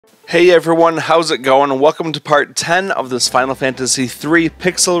Hey everyone, how's it going? Welcome to part 10 of this Final Fantasy 3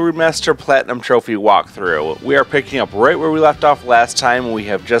 Pixel Remaster Platinum Trophy walkthrough. We are picking up right where we left off last time. We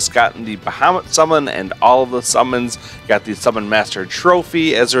have just gotten the Bahamut summon and all of the summons, got the Summon Master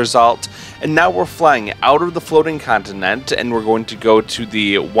Trophy as a result, and now we're flying out of the floating continent and we're going to go to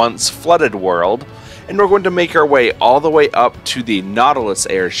the once flooded world. And we're going to make our way all the way up to the Nautilus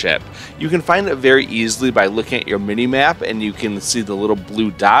airship. You can find it very easily by looking at your mini-map, and you can see the little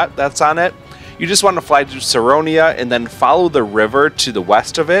blue dot that's on it. You just want to fly to Saronia and then follow the river to the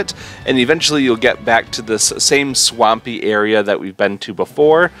west of it, and eventually you'll get back to this same swampy area that we've been to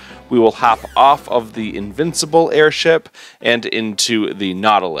before. We will hop off of the Invincible airship and into the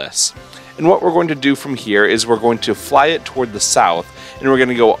Nautilus. And what we're going to do from here is we're going to fly it toward the south, and we're going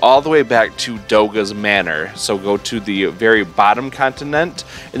to go all the way back to Doga's Manor. So go to the very bottom continent,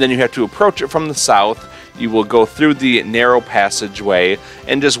 and then you have to approach it from the south. You will go through the narrow passageway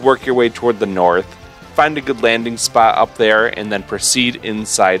and just work your way toward the north. Find a good landing spot up there, and then proceed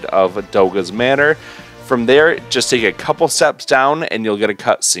inside of Doga's Manor. From there, just take a couple steps down, and you'll get a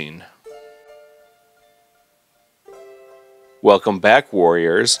cutscene. Welcome back,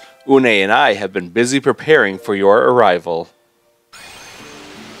 warriors. Unei and I have been busy preparing for your arrival.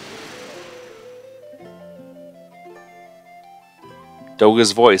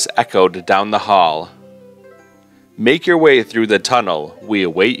 Doga's voice echoed down the hall. Make your way through the tunnel. We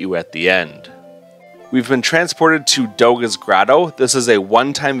await you at the end. We've been transported to Doga's Grotto. This is a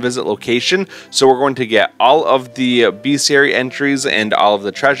one-time visit location, so we're going to get all of the Bestiary entries and all of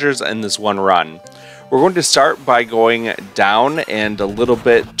the treasures in this one run. We're going to start by going down and a little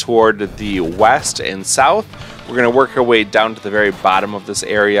bit toward the west and south. We're going to work our way down to the very bottom of this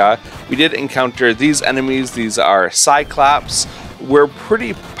area. We did encounter these enemies. These are Cyclops. We're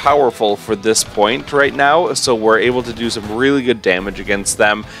pretty powerful for this point right now, so we're able to do some really good damage against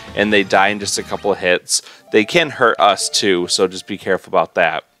them, and they die in just a couple of hits. They can hurt us too, so just be careful about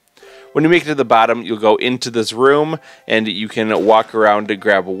that. When you make it to the bottom, you'll go into this room, and you can walk around to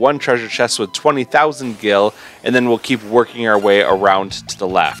grab one treasure chest with 20,000 gil, and then we'll keep working our way around to the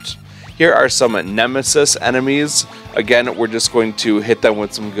left. Here are some Nemesis enemies. Again, we're just going to hit them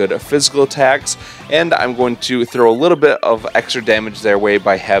with some good physical attacks, and I'm going to throw a little bit of extra damage their way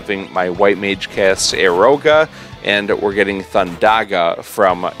by having my White Mage cast Eroga, and we're getting Thundaga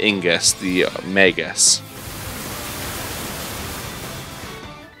from Ingus, the Magus.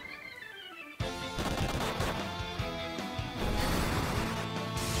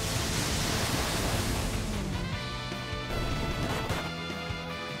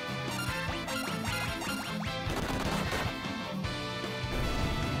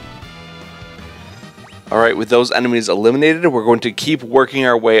 Alright, with those enemies eliminated, we're going to keep working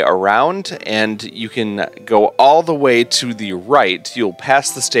our way around, and you can go all the way to the right. You'll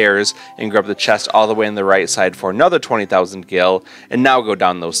pass the stairs and grab the chest all the way on the right side for another 20,000 gil, and now go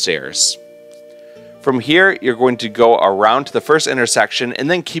down those stairs. From here, you're going to go around to the first intersection and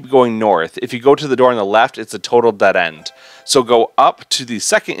then keep going north. If you go to the door on the left, it's a total dead end. So go up to the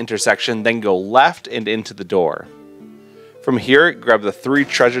second intersection, then go left and into the door. From here, grab the 3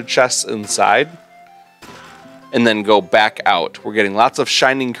 treasure chests inside, and then go back out. We're getting lots of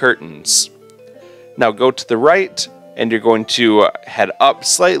shining curtains. Now go to the right, and you're going to head up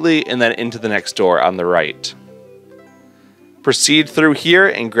slightly and then into the next door on the right. Proceed through here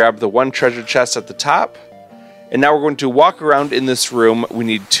and grab the 1 treasure chest at the top. And now we're going to walk around in this room. We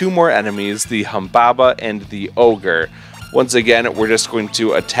need 2 more enemies, the Humbaba and the Ogre. Once again, we're just going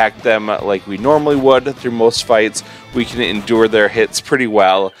to attack them like we normally would through most fights. We can endure their hits pretty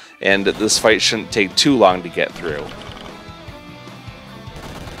well, and this fight shouldn't take too long to get through.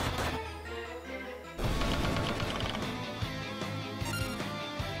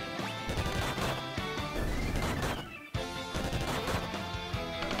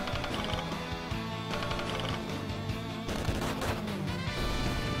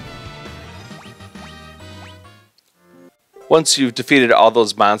 Once you've defeated all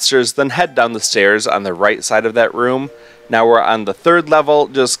those monsters, then head down the stairs on the right side of that room. Now we're on the 3rd level.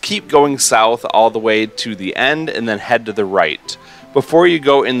 Just keep going south all the way to the end and then head to the right. Before you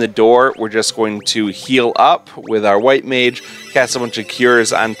go in the door, we're just going to heal up with our White Mage, cast a bunch of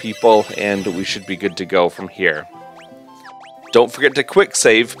cures on people, and we should be good to go from here. Don't forget to quick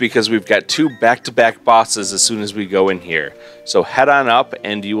save because we've got 2 back-to-back bosses as soon as we go in here. So head on up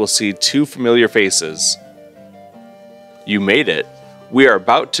and you will see 2 familiar faces. You made it. We are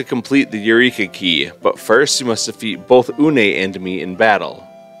about to complete the Eureka Key, but first you must defeat both Unei and me in battle.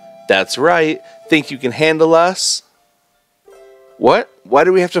 That's right. Think you can handle us? What? Why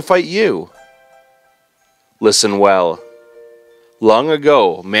do we have to fight you? Listen well. Long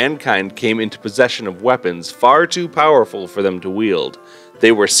ago, mankind came into possession of weapons far too powerful for them to wield.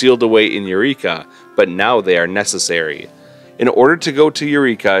 They were sealed away in Eureka, but now they are necessary. In order to go to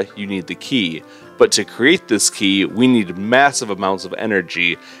Eureka, you need the key, but to create this key, we need massive amounts of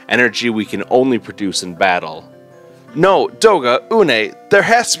energy we can only produce in battle. No, Doga, Unei, there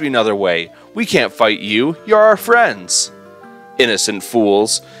has to be another way. We can't fight you, you're our friends. Innocent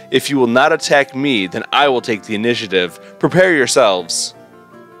fools, if you will not attack me, then I will take the initiative. Prepare yourselves.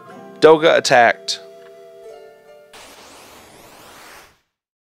 Doga attacked.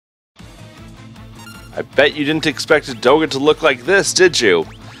 I bet you didn't expect Doga to look like this, did you?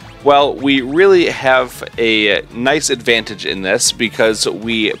 Well, we really have a nice advantage in this because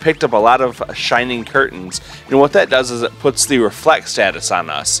we picked up a lot of shining curtains, and what that does is it puts the reflect status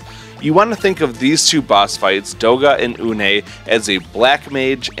on us. You want to think of these two boss fights, Doga and Unei, as a black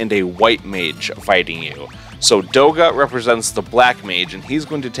mage and a white mage fighting you. So Doga represents the black mage, and he's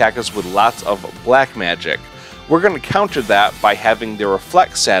going to attack us with lots of black magic. We're going to counter that by having the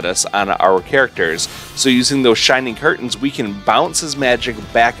reflect status on our characters. So using those shining curtains, we can bounce his magic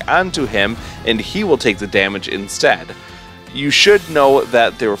back onto him, and he will take the damage instead. You should know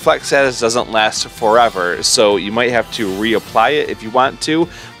that the reflect status doesn't last forever, so you might have to reapply it if you want to,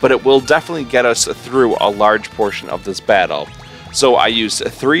 but it will definitely get us through a large portion of this battle. So I used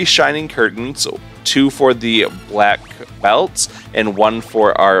 3 shining curtains, 2 for the black belts, and 1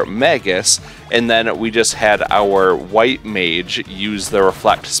 for our magus, and then we just had our white mage use the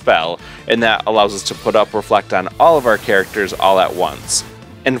reflect spell, and that allows us to put up reflect on all of our characters all at once.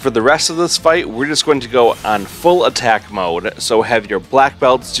 And for the rest of this fight, we're just going to go on full attack mode. So have your black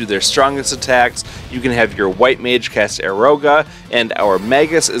belts do their strongest attacks, you can have your white mage cast Eroga, and our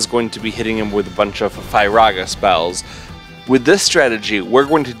magus is going to be hitting him with a bunch of Firaga spells. With this strategy, we're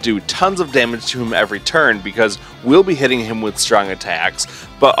going to do tons of damage to him every turn because we'll be hitting him with strong attacks,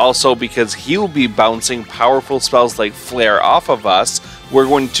 but also because he'll be bouncing powerful spells like Flare off of us, we're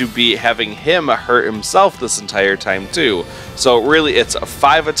going to be having him hurt himself this entire time too. So really it's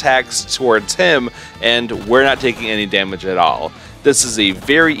 5 attacks towards him, and we're not taking any damage at all. This is a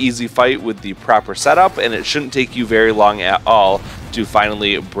very easy fight with the proper setup, and it shouldn't take you very long at all to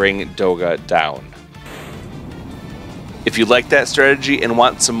finally bring Doga down. If you like that strategy and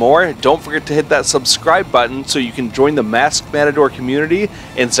want some more, don't forget to hit that subscribe button so you can join the Masked Matador community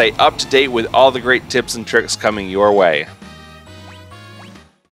and stay up to date with all the great tips and tricks coming your way.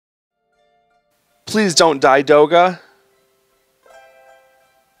 Please don't die, Doga.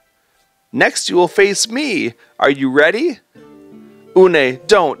 Next you will face me. Are you ready? Unei,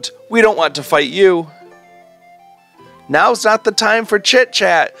 don't. We don't want to fight you. Now's not the time for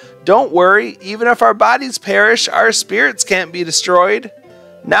chit-chat. Don't worry, even if our bodies perish, our spirits can't be destroyed.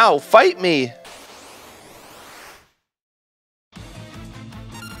 Now, fight me!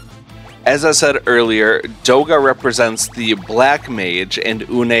 As I said earlier, Doga represents the black mage and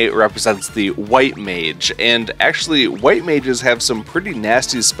Unei represents the white mage, and actually white mages have some pretty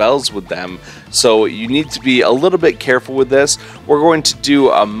nasty spells with them, so you need to be a little bit careful with this. We're going to do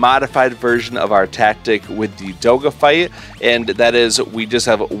a modified version of our tactic with the Doga fight, and that is we just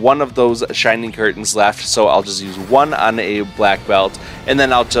have 1 of those shining curtains left, so I'll just use 1 on a black belt, and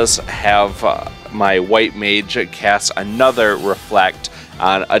then I'll just have my white mage cast another reflect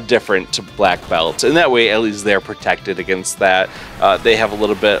on a different black belt, and that way at least they're protected against that. They have a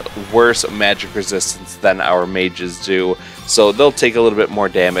little bit worse magic resistance than our mages do, so they'll take a little bit more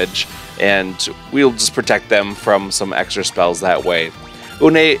damage, and we'll just protect them from some extra spells that way.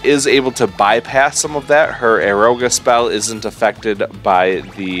 Unei is able to bypass some of that. Her Eroga spell isn't affected by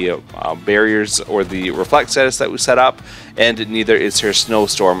the barriers or the reflect status that we set up, and neither is her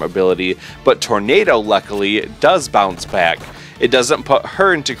Snowstorm ability, but Tornado luckily does bounce back. It doesn't put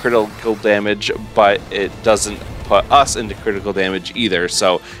her into critical damage, but it doesn't put us into critical damage either,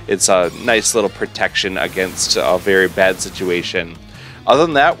 so it's a nice little protection against a very bad situation. Other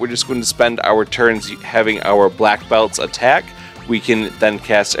than that, we're just going to spend our turns having our black belts attack. We can then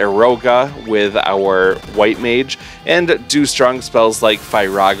cast Eroga with our white mage and do strong spells like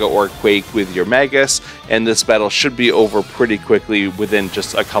Firaga or Quake with your magus, and this battle should be over pretty quickly within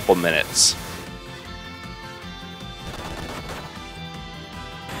just a couple minutes.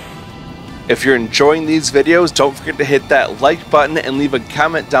 If you're enjoying these videos, don't forget to hit that like button and leave a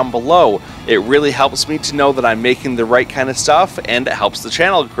comment down below. It really helps me to know that I'm making the right kind of stuff, and it helps the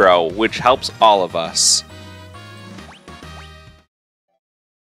channel grow, which helps all of us.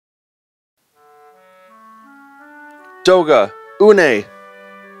 Doga, Unei.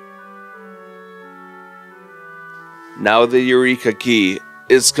 Now the Eureka key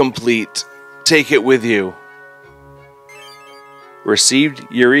is complete. Take it with you. Received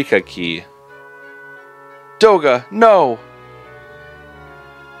Eureka Key. Doga, no!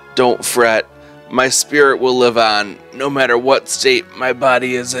 Don't fret. My spirit will live on, no matter what state my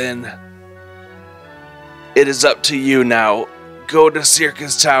body is in. It is up to you now. Go to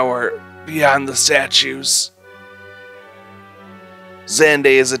Circus Tower, beyond the statues. Xande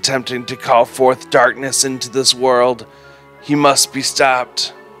is attempting to call forth darkness into this world. He must be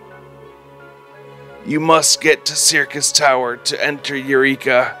stopped. You must get to Circus Tower to enter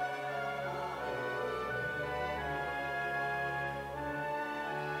Eureka.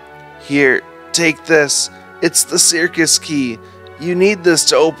 Here, take this. It's the circus key. You need this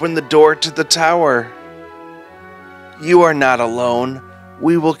to open the door to the tower. You are not alone.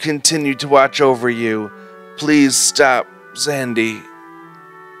 We will continue to watch over you. Please stop, Xande.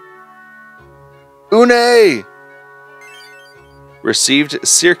 Unei! Received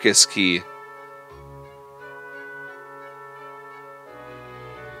circus key.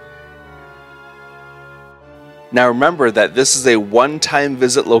 Now remember that this is a one-time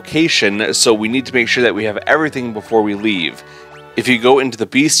visit location, so we need to make sure that we have everything before we leave. If you go into the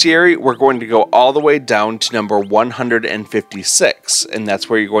Bestiary, we're going to go all the way down to number 156, and that's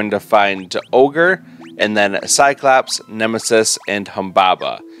where you're going to find Ogre, and then Cyclops, Nemesis, and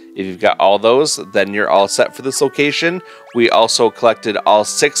Humbaba. If you've got all those, then you're all set for this location. We also collected all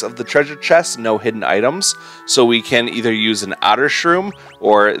 6 of the treasure chests, no hidden items, so we can either use an Otter Shroom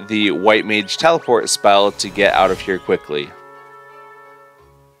or the White Mage Teleport spell to get out of here quickly.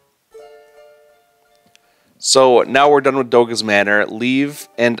 So now we're done with Doga's Manor, leave,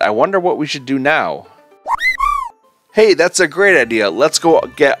 and I wonder what we should do now. Hey, that's a great idea. Let's go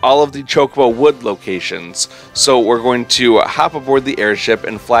get all of the Chocobo Wood locations. So we're going to hop aboard the airship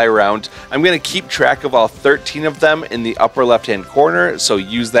and fly around. I'm going to keep track of all 13 of them in the upper left-hand corner, so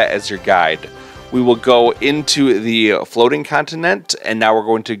use that as your guide. We will go into the floating continent, and now we're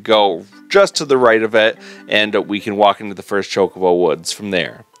going to go just to the right of it, and we can walk into the first Chocobo Woods from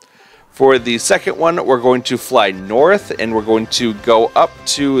there. For the second one, we're going to fly north, and we're going to go up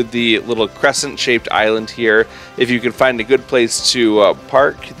to the little crescent-shaped island here. If you can find a good place to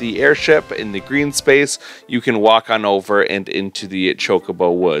park the airship in the green space, you can walk on over and into the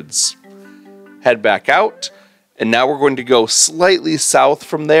Chocobo Woods. Head back out, and now we're going to go slightly south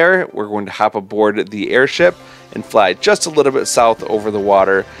from there. We're going to hop aboard the airship and fly just a little bit south over the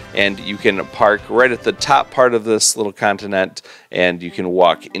water, and you can park right at the top part of this little continent, and you can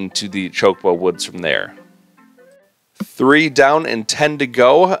walk into the Chocobo Woods from there. 3 down and 10 to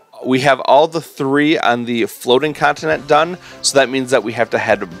go. We have all the 3 on the floating continent done, so that means that we have to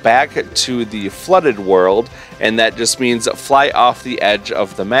head back to the flooded world, and that just means fly off the edge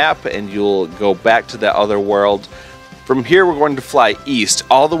of the map, and you'll go back to that other world. From here, we're going to fly east,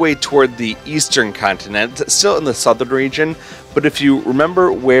 all the way toward the eastern continent, still in the southern region, but if you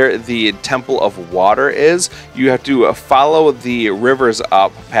remember where the Temple of Water is, you have to follow the rivers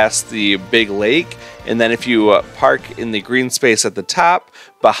up past the big lake, and then if you park in the green space at the top,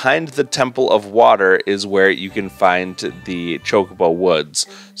 behind the Temple of Water is where you can find the Chocobo Woods.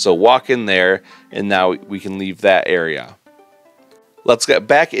 So walk in there, and now we can leave that area. Let's get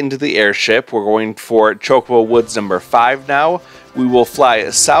back into the airship. We're going for Chocobo Woods number 5 now. We will fly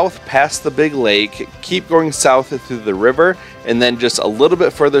south past the big lake, keep going south through the river, and then just a little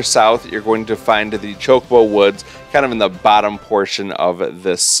bit further south, you're going to find the Chocobo Woods, kind of in the bottom portion of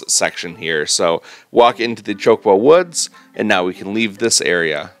this section here. So walk into the Chocobo Woods, and now we can leave this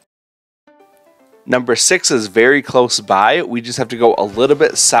area. Number 6 is very close by. We just have to go a little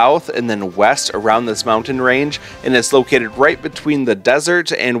bit south and then west around this mountain range, and it's located right between the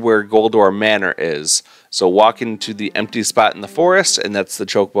desert and where Goldor Manor is. So walk into the empty spot in the forest, and that's the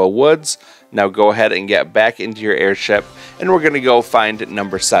Chocobo Woods. Now go ahead and get back into your airship, and we're going to go find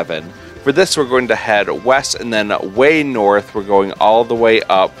number 7. For this, we're going to head west, and then way north, we're going all the way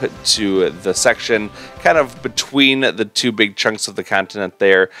up to the section kind of between the 2 big chunks of the continent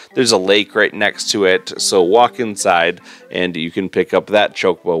there. There's a lake right next to it, so walk inside, and you can pick up that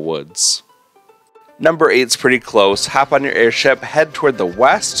Chocobo Woods. Number 8's pretty close. Hop on your airship, head toward the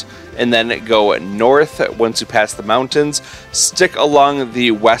west, and then go north once you pass the mountains. Stick along the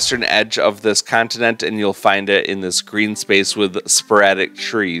western edge of this continent, and you'll find it in this green space with sporadic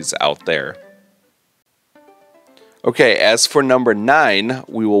trees out there. Okay, as for number 9,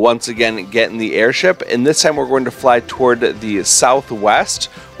 we will once again get in the airship, and this time we're going to fly toward the southwest.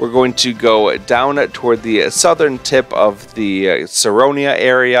 We're going to go down toward the southern tip of the Saronia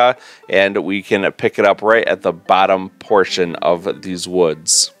area, and we can pick it up right at the bottom portion of these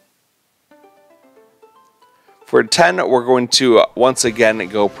woods. For 10, we're going to once again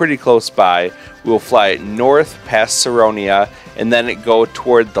go pretty close by. We'll fly north past Saronia and then go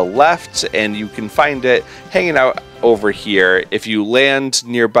toward the left, and you can find it hanging out over here. If you land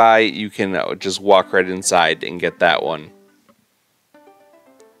nearby, you can just walk right inside and get that one.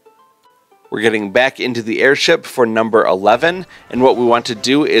 We're getting back into the airship for number 11, and what we want to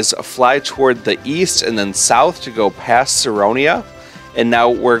do is fly toward the east and then south to go past Saronia. And now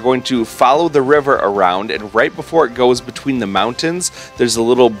we're going to follow the river around, and right before it goes between the mountains, there's a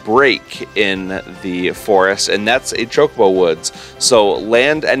little break in the forest, and that's a Chocobo Woods. So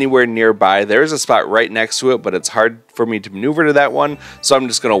land anywhere nearby. There's a spot right next to it, but it's hard for me to maneuver to that one, so I'm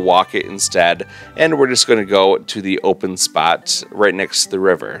just going to walk it instead. And we're just going to go to the open spot right next to the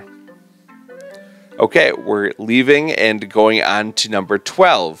river. Okay, we're leaving and going on to number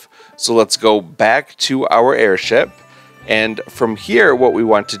 12. So let's go back to our airship. And from here, what we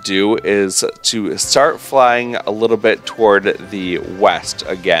want to do is to start flying a little bit toward the west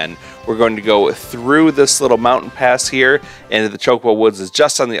again. We're going to go through this little mountain pass here, and the Chocobo Woods is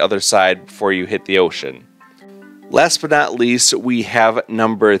just on the other side before you hit the ocean. Last but not least, we have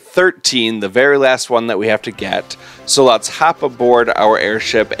number 13, the very last one that we have to get. So let's hop aboard our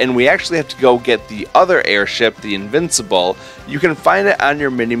airship, and we actually have to go get the other airship, the Invincible. You can find it on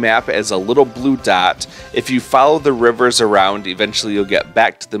your minimap as a little blue dot. If you follow the rivers around, eventually you'll get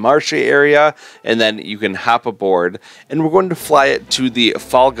back to the marshy area, and then you can hop aboard. And we're going to fly it to the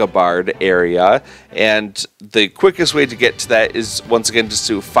Falgabard area, and the quickest way to get to that is, once again, just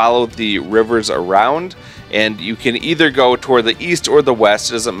to follow the rivers around. And you can either go toward the east or the west,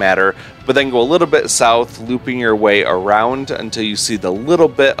 it doesn't matter, but then go a little bit south, looping your way around until you see the little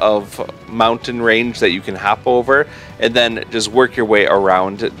bit of mountain range that you can hop over, and then just work your way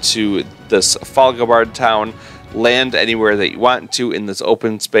around to this Falgabard town, land anywhere that you want to in this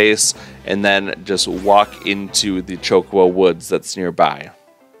open space, and then just walk into the Chocobo Woods that's nearby.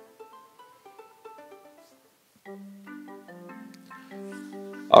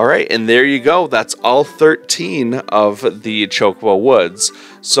 Alright, and there you go. That's all 13 of the Chocobo Woods.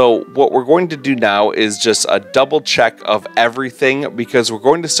 So what we're going to do now is just a double check of everything, because we're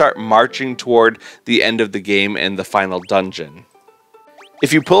going to start marching toward the end of the game and the final dungeon.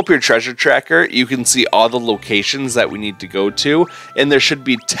 If you pull up your treasure tracker, you can see all the locations that we need to go to, and there should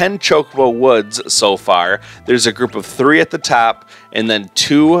be 10 Chocobo Woods so far. There's a group of 3 at the top, and then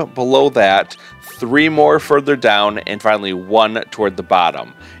 2 below that, 3 more further down, and finally 1 toward the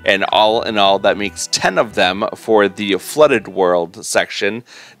bottom. And all in all, that makes 10 of them for the Flooded World section.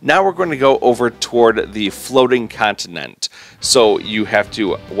 Now we're going to go over toward the Floating Continent. So you have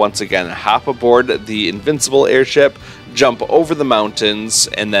to, once again, hop aboard the Invincible airship, jump over the mountains,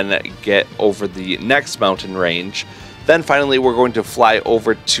 and then get over the next mountain range. Then finally, we're going to fly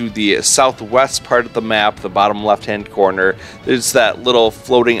over to the southwest part of the map, the bottom left-hand corner. There's that little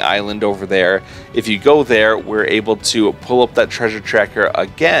floating island over there. If you go there, we're able to pull up that treasure tracker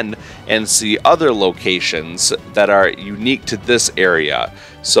again and see other locations that are unique to this area.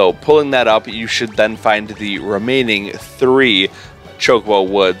 So pulling that up, you should then find the remaining 3 Chocobo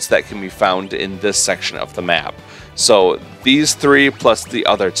Woods that can be found in this section of the map. So these 3 plus the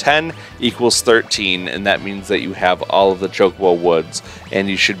other 10 equals 13, and that means that you have all of the Chocobo Woods, and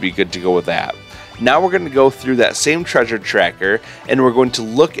you should be good to go with that. Now we're going to go through that same treasure tracker, and we're going to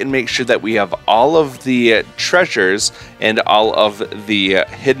look and make sure that we have all of the treasures and all of the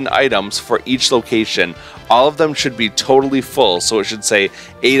hidden items for each location. All of them should be totally full, so it should say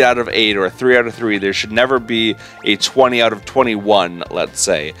 8 out of 8 or 3 out of 3. There should never be a 20 out of 21, let's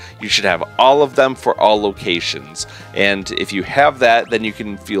say. You should have all of them for all locations. And if you have that, then you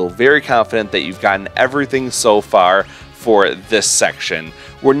can feel very confident that you've gotten everything so far for this section.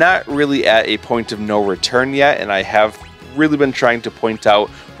 We're not really at a point of no return yet, and I have really been trying to point out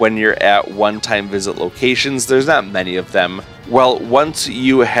when you're at one-time visit locations. There's not many of them. Well, once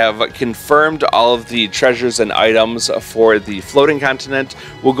you have confirmed all of the treasures and items for the floating continent,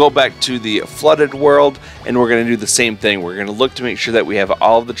 we'll go back to the flooded world, and we're going to do the same thing. We're going to look to make sure that we have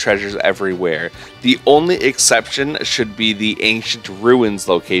all of the treasures everywhere. The only exception should be the ancient ruins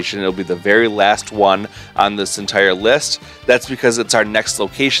location. It'll be the very last one on this entire list. That's because it's our next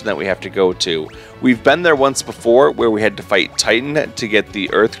location that we have to go to. We've been there once before where we had to fight Titan to get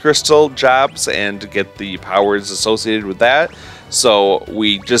the Earth Crystal jobs and get the powers associated with that. So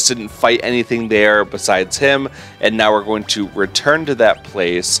we just didn't fight anything there besides him, and now we're going to return to that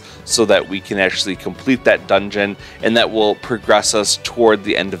place so that we can actually complete that dungeon, and that will progress us toward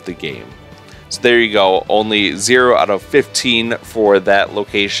the end of the game. So there you go, only 0 out of 15 for that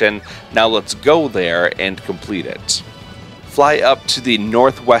location. Now let's go there and complete it. Fly up to the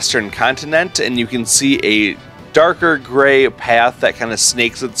northwestern continent, and you can see a darker gray path that kind of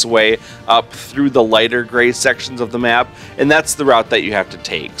snakes its way up through the lighter gray sections of the map, and that's the route that you have to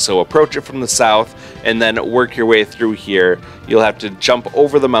take. So approach it from the south and then work your way through here. You'll have to jump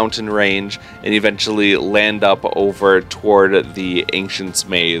over the mountain range and eventually land up over toward the Ancient's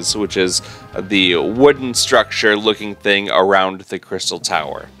Maze, which is the wooden structure looking thing around the Crystal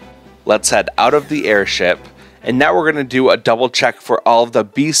Tower. Let's head out of the airship, and now we're going to do a double check for all of the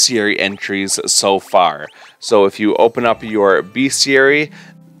Bestiary entries so far. So if you open up your Bestiary,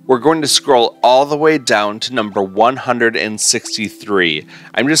 we're going to scroll all the way down to number 163.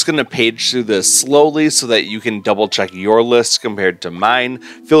 I'm just going to page through this slowly so that you can double check your list compared to mine.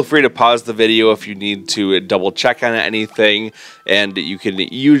 Feel free to pause the video if you need to double check on anything, and you can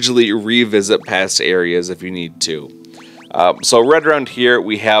usually revisit past areas if you need to. So right around here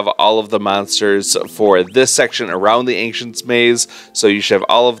we have all of the monsters for this section around the Ancient's Maze, so you should have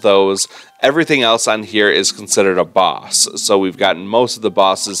all of those. Everything else on here is considered a boss, so we've gotten most of the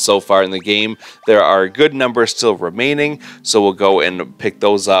bosses so far in the game. There are a good number still remaining, so we'll go and pick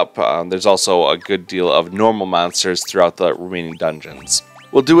those up. There's also a good deal of normal monsters throughout the remaining dungeons.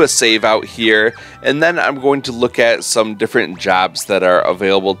 We'll do a save out here, and then I'm going to look at some different jobs that are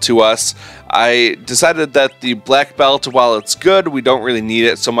available to us. I decided that the black belt, while it's good, we don't really need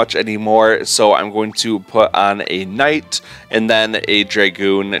it so much anymore, so I'm going to put on a knight and then a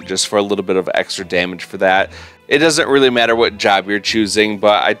dragoon just for a little bit of extra damage for that. It doesn't really matter what job you're choosing,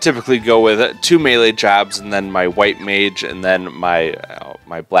 but I typically go with 2 melee jobs and then my white mage and then my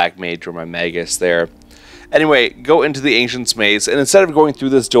black mage or my magus there. Anyway, go into the Ancient's Maze, and instead of going through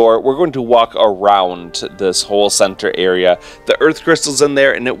this door, we're going to walk around this whole center area. The earth crystal's in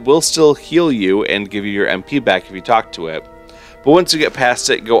there, and it will still heal you and give you your MP back if you talk to it. But once you get past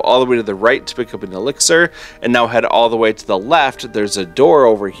it, go all the way to the right to pick up an elixir, and now head all the way to the left. There's a door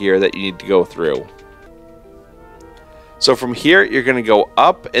over here that you need to go through. So from here, you're going to go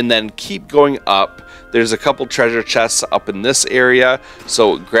up and then keep going up. There's a couple treasure chests up in this area,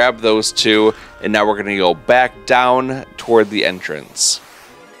 so grab those 2, and now we're going to go back down toward the entrance.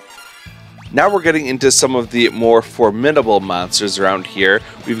 Now we're getting into some of the more formidable monsters around here.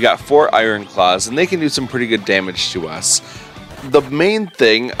 We've got 4 Iron Claws, and they can do some pretty good damage to us. The main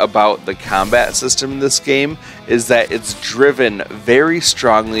thing about the combat system in this game is that it's driven very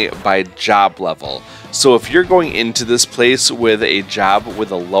strongly by job level. So if you're going into this place with a job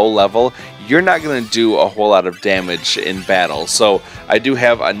with a low level, you're not going to do a whole lot of damage in battle. So I do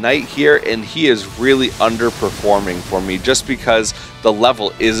have a knight here, and he is really underperforming for me just because the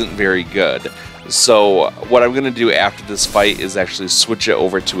level isn't very good. So what I'm going to do after this fight is actually switch it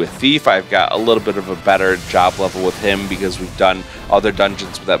over to a thief. I've got a little bit of a better job level with him because we've done other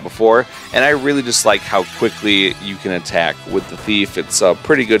dungeons with that before, and I really just like how quickly you can attack with the thief. It's a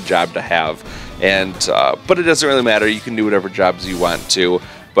pretty good job to have, and but it doesn't really matter. You can do whatever jobs you want to.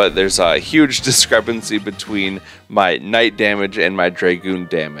 But there's a huge discrepancy between my knight damage and my dragoon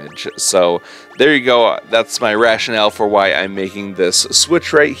damage. So there you go. That's my rationale for why I'm making this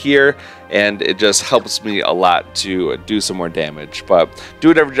switch right here, and it just helps me a lot to do some more damage. But do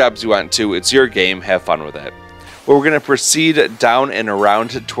whatever jobs you want to. It's your game. Have fun with it. Well, we're going to proceed down and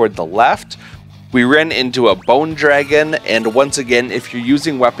around toward the left. We ran into a bone dragon, and once again, if you're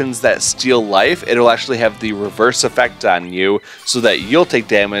using weapons that steal life, it'll actually have the reverse effect on you so that you'll take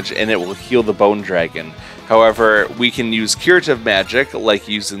damage and it will heal the bone dragon. However, we can use curative magic, like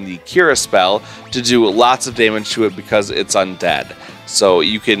using the Cura spell, to do lots of damage to it because it's undead. So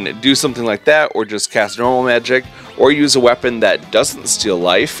you can do something like that, or just cast normal magic, or use a weapon that doesn't steal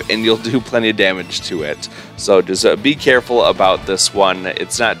life, and you'll do plenty of damage to it. So just be careful about this one.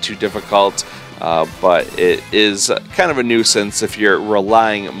 It's not too difficult. But it is kind of a nuisance if you're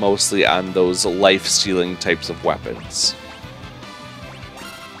relying mostly on those life-stealing types of weapons.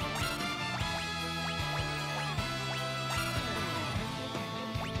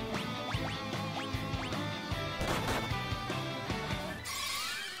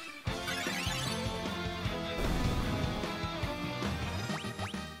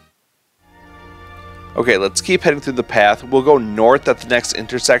 Okay, let's keep heading through the path. We'll go north at the next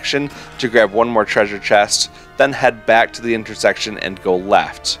intersection to grab one more treasure chest, then head back to the intersection and go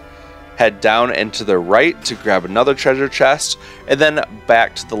left. Head down and to the right to grab another treasure chest, and then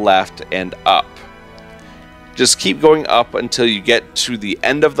back to the left and up. Just keep going up until you get to the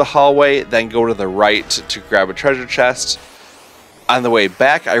end of the hallway, then go to the right to grab a treasure chest. On the way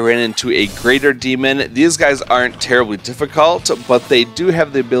back, I ran into a greater demon. These guys aren't terribly difficult, but they do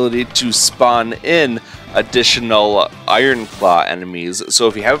have the ability to spawn in additional Iron Claw enemies. So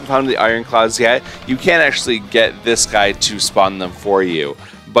if you haven't found the Iron Claws yet, you can actually get this guy to spawn them for you,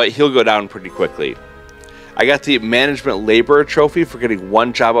 but he'll go down pretty quickly. I got the Management Laborer trophy for getting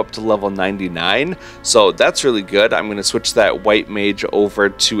one job up to level 99, so that's really good. I'm going to switch that White Mage over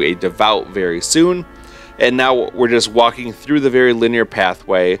to a Devout very soon. And now we're just walking through the very linear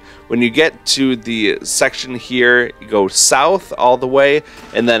pathway. When you get to the section here, you go south all the way,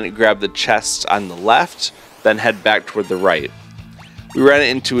 and then grab the chest on the left, then head back toward the right. We ran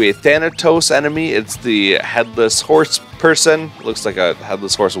into a Thanatos enemy. It's the headless horse person. Looks like a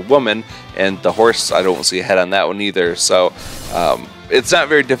headless horse woman, and the horse, I don't see a head on that one either. So it's not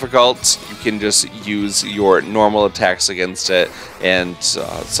very difficult. You can just use your normal attacks against it and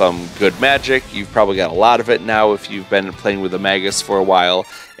some good magic. You've probably got a lot of it now if you've been playing with the Magus for a while,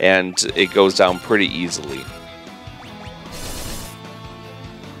 and it goes down pretty easily.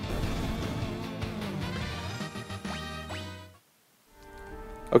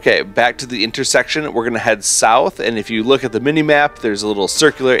 Okay, back to the intersection. We're going to head south, and if you look at the mini-map, there's a little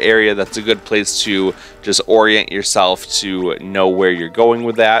circular area. That's a good place to just orient yourself to know where you're going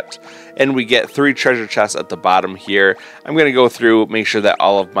with that. And we get 3 treasure chests at the bottom here. I'm going to go through, make sure that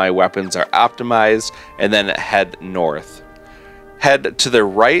all of my weapons are optimized, and then head north. Head to the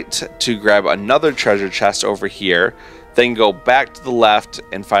right to grab another treasure chest over here, then go back to the left,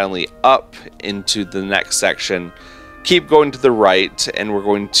 and finally up into the next section. Keep going to the right, and we're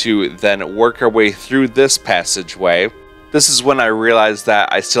going to then work our way through this passageway. This is when I realized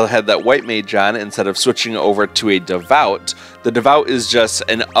that I still had that White Mage on instead of switching over to a Devout. The Devout is just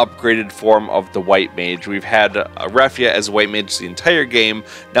an upgraded form of the White Mage. We've had Refia as White Mage the entire game.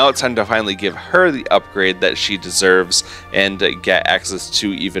 Now it's time to finally give her the upgrade that she deserves and get access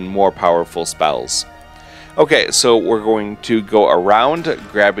to even more powerful spells. Okay, so we're going to go around,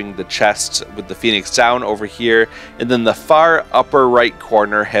 grabbing the chest with the Phoenix down over here, and then the far upper right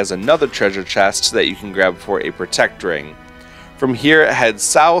corner has another treasure chest that you can grab for a Protect Ring. From here, head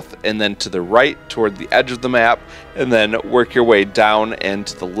south and then to the right toward the edge of the map, and then work your way down and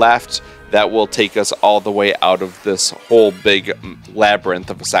to the left. That will take us all the way out of this whole big labyrinth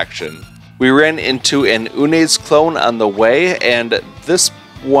of a section. We ran into an Unei's clone on the way, and this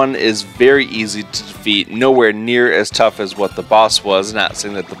one is very easy to defeat, nowhere near as tough as what the boss was. Not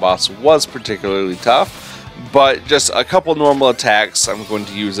saying that the boss was particularly tough, but just a couple normal attacks. I'm going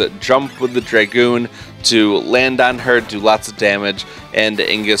to use it, jump with the Dragoon to land on her, do lots of damage, and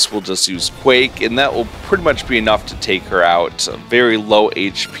Ingus will just use Quake, and that will pretty much be enough to take her out. A very low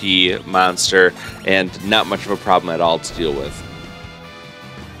HP monster, and not much of a problem at all to deal with.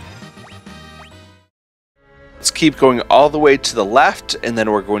 Let's keep going all the way to the left, and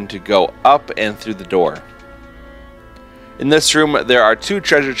then we're going to go up and through the door. In this room, there are 2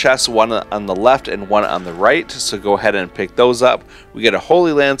 treasure chests, one on the left and one on the right, so go ahead and pick those up. We get a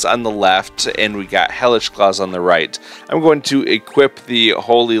Holy Lance on the left, and we got Hellish Claws on the right. I'm going to equip the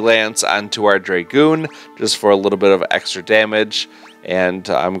Holy Lance onto our Dragoon, just for a little bit of extra damage. And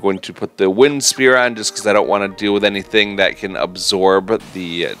I'm going to put the Wind Spear on just because I don't want to deal with anything that can absorb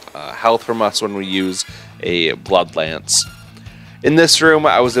the health from us when we use a Blood Lance. In this room,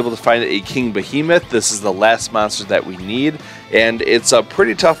 I was able to find a King Behemoth. This is the last monster that we need, and it's a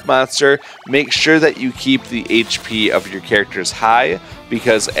pretty tough monster. Make sure that you keep the HP of your characters high,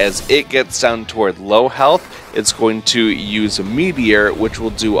 because as it gets down toward low health, it's going to use a Meteor, which will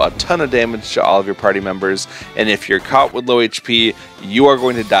do a ton of damage to all of your party members, and if you're caught with low HP, you are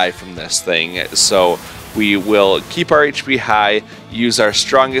going to die from this thing. So we will keep our HP high, use our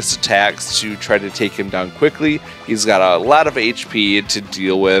strongest attacks to try to take him down quickly. He's got a lot of HP to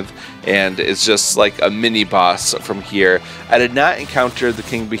deal with, and it's just like a mini boss from here. I did not encounter the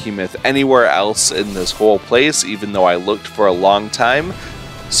King Behemoth anywhere else in this whole place, even though I looked for a long time.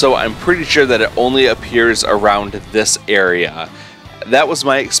 So I'm pretty sure that it only appears around this area. That was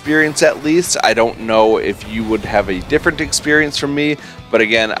my experience, at least. I don't know if you would have a different experience from me, but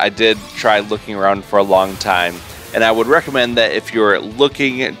again, I did try looking around for a long time. And I would recommend that if you're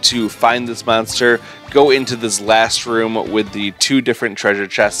looking to find this monster, go into this last room with the 2 different treasure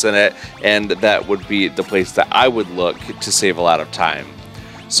chests in it, and that would be the place that I would look to save a lot of time.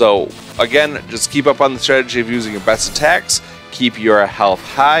 So again, just keep up on the strategy of using your best attacks, keep your health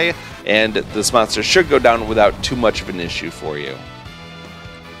high, and this monster should go down without too much of an issue for you.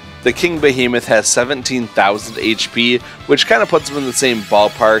 The King Behemoth has 17,000 HP, which kind of puts him in the same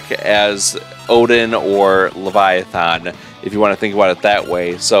ballpark as Odin or Leviathan, if you want to think about it that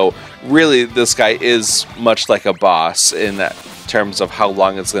way. So really, this guy is much like a boss in terms of how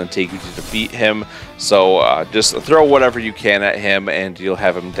long it's going to take you to defeat him. So just throw whatever you can at him, and you'll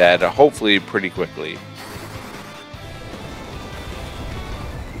have him dead, hopefully pretty quickly.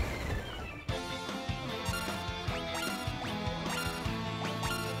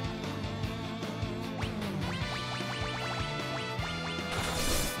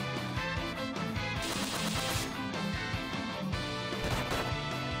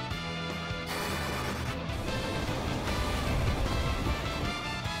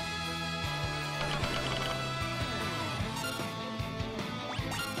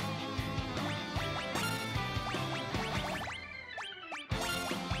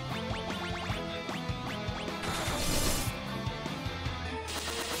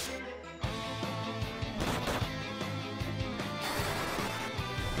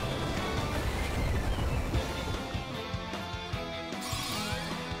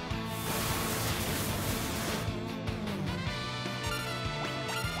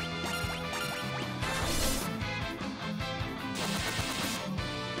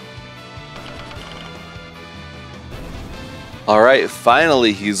 Alright,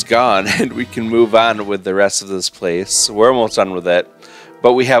 finally he's gone, and we can move on with the rest of this place. We're almost done with it.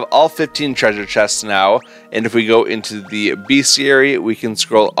 But we have all 15 treasure chests now, and if we go into the Bestiary, we can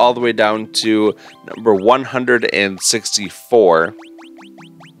scroll all the way down to number 164.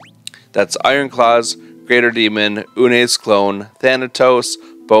 That's Iron Claws, Greater Demon, Unei's Clone, Thanatos,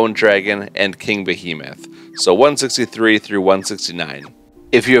 Bone Dragon, and King Behemoth. So 163 through 169.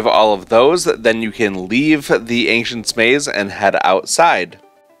 If you have all of those, then you can leave the Ancient's Maze and head outside.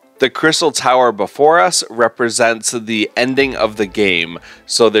 The Crystal Tower before us represents the ending of the game.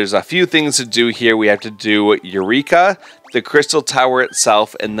 So there's a few things to do here. We have to do Eureka, the Crystal Tower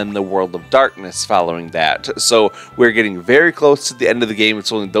itself, and then the World of Darkness following that. So we're getting very close to the end of the game.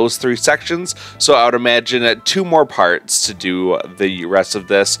 It's only those 3 sections. So I would imagine 2 more parts to do the rest of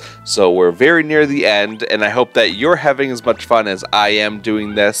this. So we're very near the end, and I hope that you're having as much fun as I am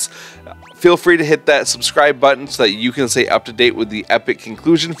doing this. Feel free to hit that subscribe button so that you can stay up to date with the epic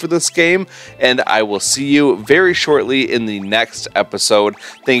conclusion for this game, and I will see you very shortly in the next episode.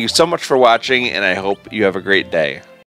 Thank you so much for watching, and I hope you have a great day.